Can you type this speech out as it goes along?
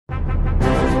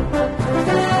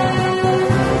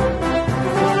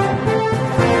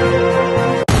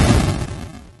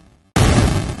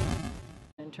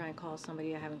call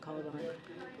somebody I haven't called on.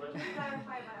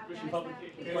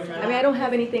 I mean, I don't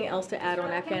have anything else to add on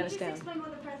Afghanistan.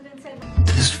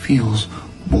 This feels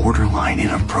borderline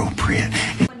inappropriate.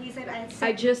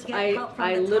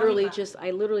 I literally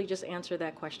just answered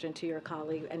that question to your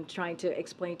colleague and trying to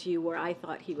explain to you where I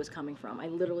thought he was coming from. I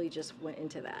literally just went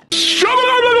into that.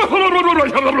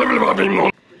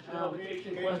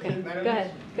 Okay, go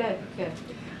ahead.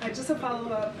 Just a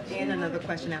follow-up and another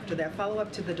question after that.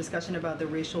 Follow-up to the discussion about the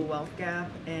racial wealth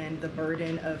gap and the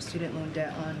burden of student loan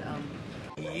debt on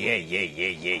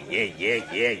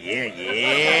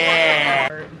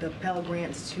the Pell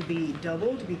Grants to be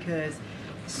doubled because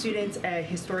students at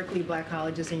historically black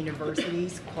colleges and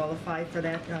universities qualify for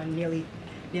that, nearly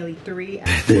 3.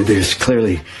 There's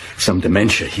clearly some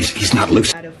dementia. He's not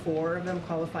lucid. Out of 4 of them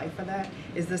qualify for that.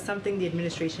 Is this something the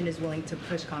administration is willing to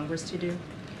push Congress to do?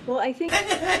 Well, I think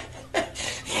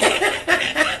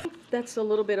that's a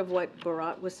little bit of what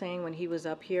Bharat was saying when he was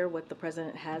up here, what the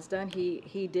president has done.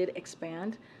 He did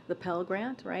expand the Pell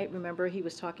Grant, right? Remember, he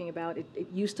was talking about it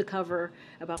used to cover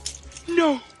about...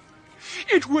 No,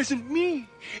 it wasn't me.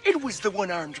 It was the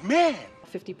one-armed man.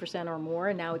 50% or more,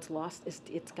 and now it's lost,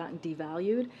 it's gotten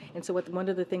devalued. And so one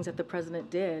of the things that the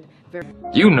president did...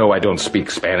 You know I don't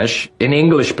speak Spanish. In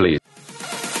English, please.